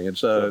of thing. And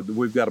so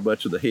we've got a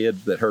bunch of the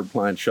heads that Herb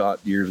Klein shot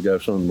years ago.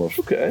 Some of the most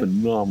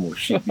phenomenal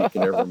sheep you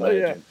can ever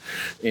imagine.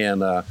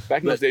 And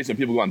back in those days when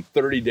people go on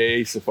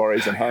 30-day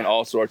safaris and hunt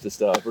all sorts of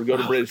stuff, or go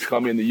to British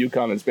Columbia and the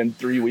Yukon and spend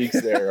 3 weeks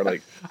there, I'm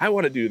like, I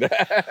want to do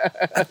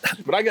that,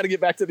 but I got to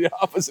get back to the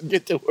office and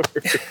get to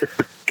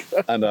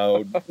work. I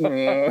know.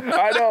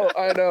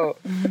 I know.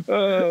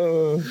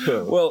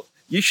 Well,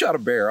 you shot a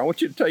bear. I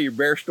want you to tell your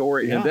bear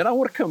story, and then I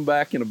want to come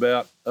back in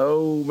about,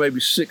 maybe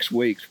 6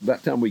 weeks. By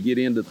the time we get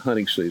into the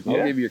hunting season,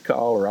 I'll give you a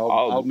call, or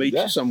I'll meet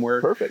you somewhere.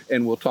 Perfect.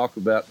 And we'll talk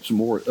about some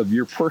more of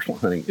your personal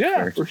hunting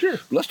experience. For sure.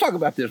 Let's talk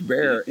about this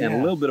bear and a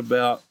little bit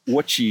about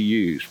what you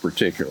use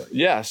particularly.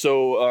 Yeah,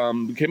 so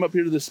we came up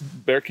here to this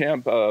bear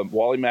camp,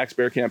 Wally Max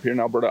Bear Camp here in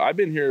Alberta. I've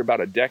been here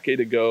about a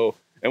decade ago,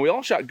 and we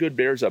all shot good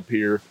bears up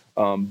here.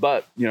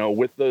 But,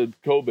 with the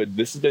COVID,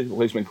 this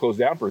place been closed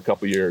down for a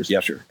couple of years.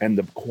 Yes, sir. And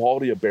the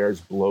quality of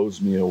bears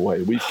blows me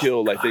away. We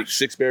killed, I think,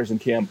 6 bears in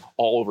camp,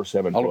 all over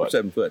 7 foot. All over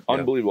 7 foot.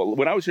 Unbelievable. Yeah.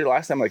 When I was here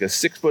last time, like a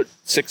 6 foot,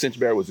 6 inch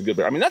bear was a good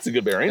bear. I mean, that's a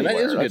good bear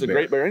anywhere. That's a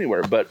great bear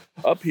anywhere. But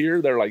up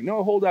here, they're like,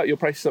 no, hold out. You'll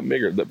probably see something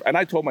bigger. And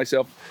I told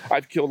myself,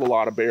 I've killed a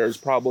lot of bears,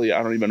 probably,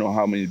 I don't even know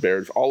how many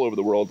bears, all over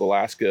the world,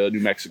 Alaska,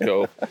 New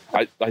Mexico.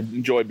 I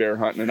enjoy bear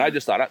hunting. And I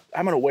just thought,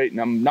 I'm going to wait, and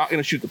I'm not going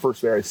to shoot the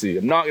first bear I see.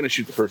 I'm not going to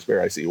shoot the first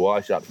bear I see. Well,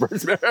 I shot the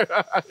first bear.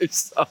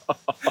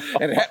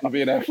 And it happened to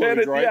be an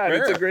absolutely great bear.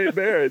 It's a great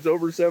bear. It's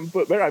over 7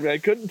 foot bear. I mean, I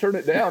couldn't turn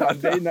it down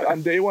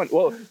on day one.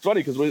 Well, it's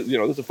funny because this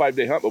is a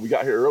 5-day hunt, but we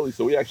got here early,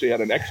 so we actually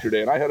had an extra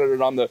day, and I had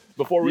it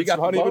before we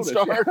hunt even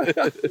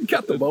started. You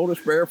got the bonus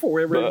bear before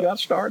we ever got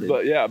started.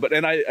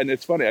 And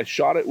it's funny. I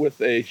shot it with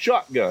a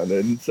shotgun,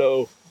 and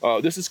so.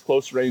 This is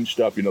close range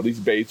stuff. These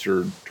baits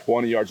are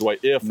 20 yards away,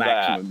 if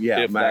maximum, that.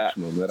 Yeah,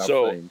 maximum. That I've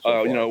seen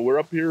so far. We're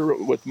up here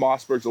with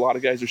Mossbergs. A lot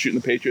of guys are shooting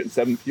the Patriot and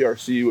 7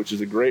 PRC, which is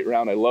a great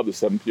round. I love the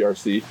 7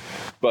 PRC.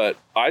 But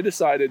I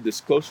decided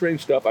this close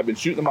range stuff. I've been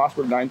shooting the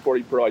Mossberg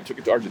 940 Pro. I took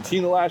it to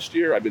Argentina last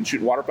year. I've been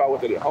shooting waterfowl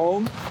with it at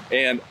home.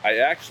 And I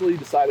actually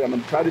decided I'm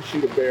going to try to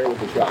shoot a bear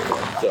with a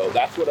shotgun. So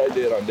that's what I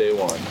did on day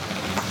one.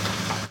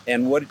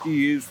 And what did you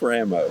use for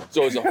ammo?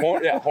 So it's a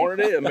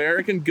Hornady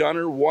American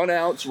Gunner 1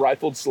 ounce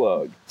rifled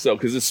slug. So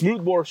because it's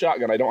smoothbore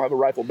shotgun, I don't have a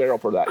rifle barrel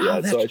for that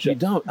yet. You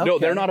don't? Okay. No,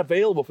 they're not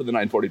available for the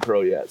 940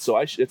 Pro yet. So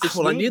it's a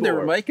smoothbore. I knew they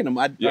were making them.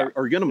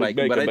 Or going to make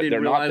them, but I didn't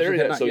they're realize not there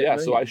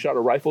yet. So I shot a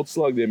rifled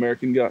slug, the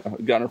American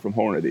Gunner from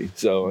Hornady.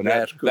 So and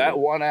that's cool. That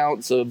 1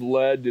 ounce of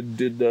lead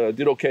did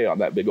okay on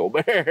that big old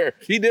bear.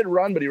 He did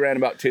run, but he ran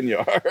about 10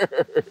 yards.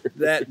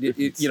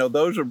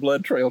 Those are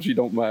blood trails you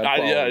don't mind.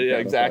 Yeah,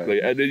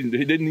 exactly.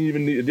 He didn't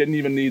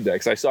even need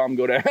that. I saw him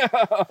go down.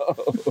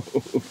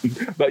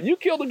 But you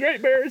killed a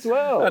great bear as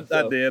well.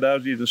 I did. I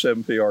was using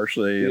 7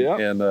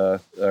 PRC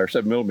or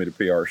 7 millimeter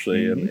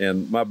PRC,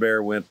 and my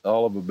bear went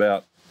all of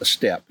about a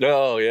step.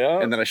 Oh,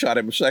 yeah? And then I shot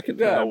him a second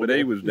time, but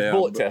he was down.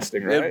 Bullet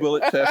testing, right?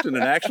 Bullet testing,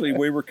 and actually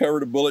we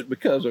recovered a bullet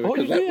because of it,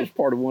 because that was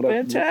part of what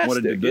I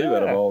wanted to do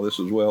out of all this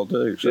as well,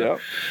 too. So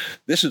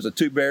this is a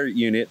 2-bear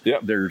unit.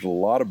 There's a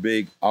lot of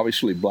big,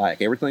 obviously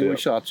black. Everything we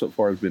shot so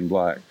far has been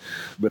black,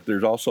 but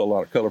there's also a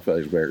lot of color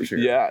phase bears here.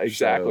 Yeah,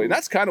 exactly. And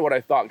that's kind of what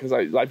I thought, because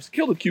I've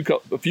killed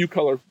a few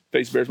color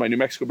face bears. My New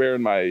Mexico bear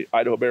and my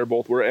Idaho bear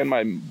both were, and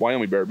my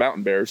Wyoming bear,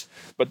 mountain bears.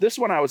 But this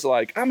one I was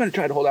like, I'm going to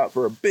try to hold out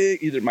for a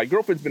big, either my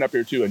girlfriend's been up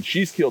here too, and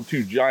she's killed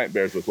 2 giant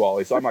bears with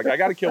Wally. So I'm like, I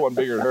got to kill one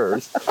bigger than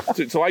hers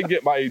so I can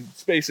get my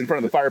space in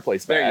front of the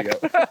fireplace back. There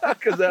you go.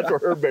 Because that's where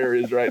her bear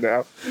is right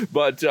now.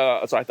 But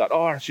so I thought,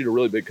 I'll shoot a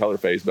really big color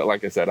face. But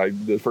like I said,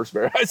 the first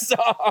bear I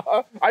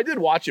saw, I did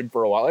watch him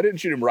for a while. I didn't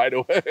shoot him right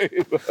away.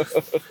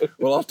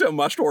 Well, I'll tell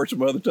my story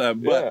some other time,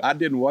 but I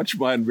didn't watch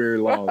mine very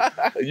long.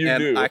 You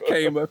knew. I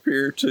came up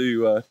here to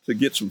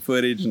get some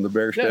footage, and the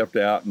bear stepped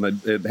out,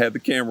 and it had the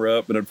camera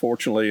up, and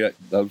unfortunately I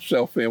was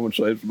self-filming,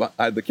 so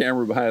I had the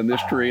camera behind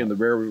this tree, and the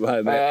bear was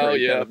behind that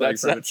tree. Oh, yeah,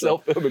 that's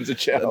self-filming's a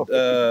challenge.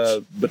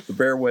 But the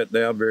bear went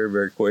down very,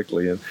 very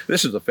quickly, and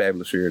this is a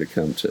fabulous area to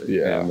come to.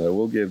 Yeah. And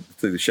we'll give,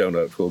 through the show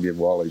notes, we'll give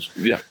Wally's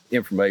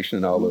information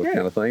and all those kind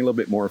of things. A little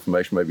bit more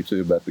information maybe,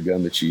 too, about the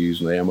gun that you use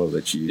and the ammo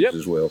that you use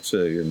as well,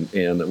 too,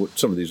 and what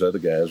some of these other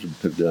guys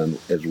have done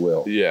as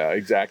well. Yeah,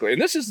 exactly.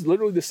 And this is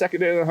literally the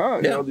second day of the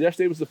hunt. You know,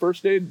 yesterday was the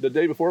first day. The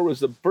day before was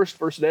the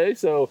first day.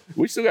 So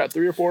we still got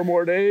 3 or 4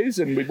 more days,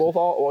 and we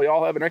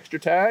all have an extra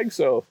tag.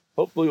 So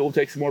hopefully we'll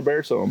take some more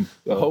bears home.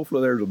 So.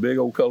 Hopefully there's a big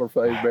old color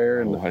phase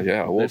bear, and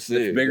we'll see.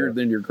 It's bigger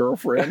than your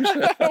girlfriend.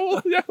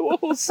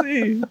 We'll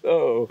see.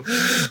 Oh,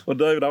 well,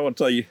 David, I want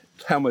to tell you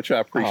how much I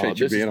appreciate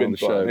you being on the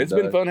show. It's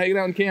been fun hanging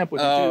out in camp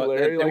with you too,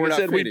 Larry. Like I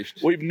said,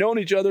 we've known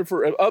each other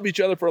for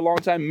a long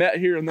time, met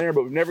here and there,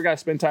 but we've never got to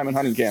spend time in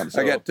hunting camp.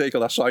 So. I got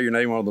tickled. I saw your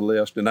name on the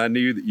list, and I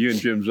knew that you and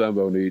Jim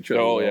Zumbo knew each other.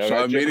 Oh, yeah.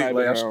 So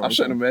immediately I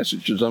sent a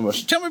message to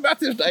Zumbo. Tell me about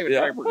this David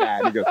Draper guy.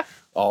 And he goes,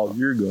 oh,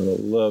 you're going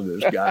to love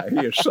this guy.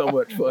 He is so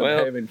much fun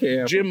having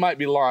camp. Jim might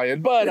be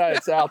lying, but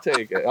I'll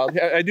take it.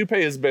 I do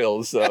pay his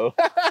bills, so.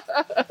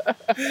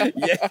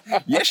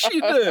 Yes,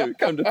 you do.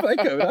 Come to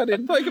think of it, I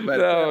didn't think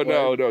about it.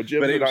 No.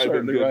 Jim and I have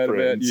been good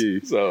friends. About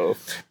you. So,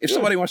 if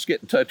somebody wants to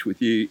get in touch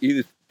with you,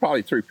 either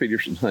probably through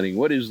Petersen Hunting,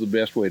 what is the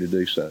best way to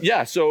do so?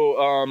 Yeah,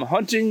 so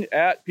hunting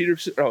at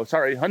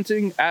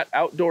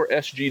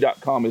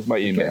outdoorsg.com is my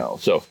email.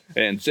 Okay. So,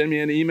 and send me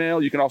an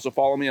email. You can also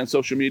follow me on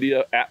social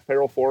media at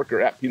Feral Fork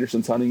or at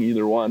Petersen's Hunting,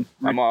 either one.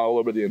 I'm all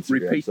over the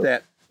Instagram. Repeat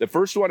that. The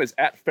first one is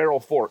at Feral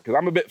Fork, because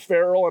I'm a bit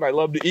feral and I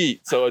love to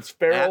eat. So it's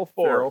Feral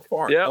Fork. Feral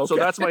Fork. Yeah, okay. So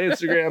that's my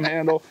Instagram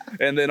handle.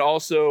 And then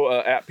also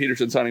at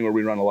Petersen's Hunting, where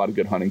we run a lot of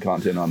good hunting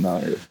content on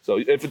there.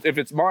 So if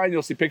it's mine,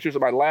 you'll see pictures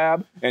of my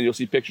lab and you'll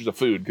see pictures of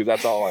food, because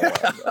that's all I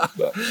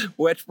like.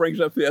 Which brings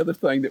up the other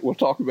thing that we'll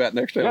talk about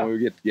next time when we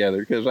get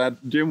together, because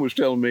Jim was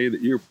telling me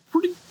that you're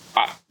pretty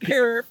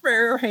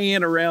fair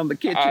hand around the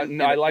kitchen.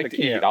 I like to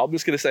eat. I'm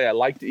just going to say I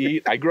like to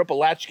eat. I grew up a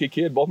latchkey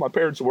kid. Both my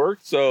parents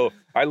worked, so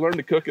I learned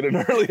to cook at an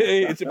early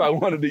age if I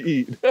wanted to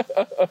eat.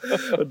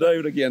 Well,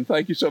 David, again,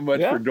 thank you so much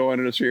for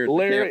joining us here at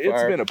Larry, the campfire.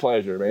 It's been a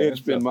pleasure, man. It's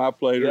been my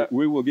pleasure. Yeah.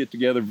 We will get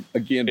together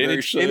again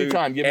very soon.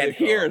 Anytime. Give me and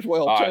here as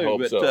well, too. I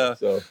hope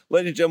so.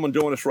 Ladies and gentlemen,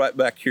 join us right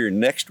back here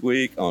next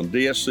week on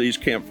DSC's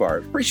Campfire.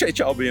 Appreciate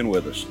y'all being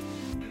with us.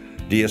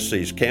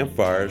 DSC's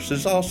Campfires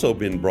has also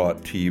been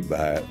brought to you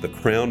by the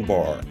Crown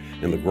Bar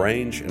in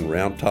LaGrange and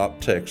Round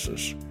Top,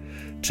 Texas,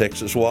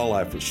 Texas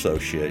Wildlife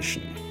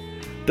Association,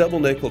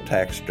 Double Nickel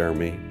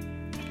Taxidermy,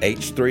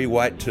 H3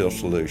 Whitetail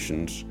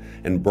Solutions,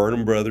 and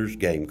Burnham Brothers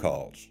Game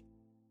Calls.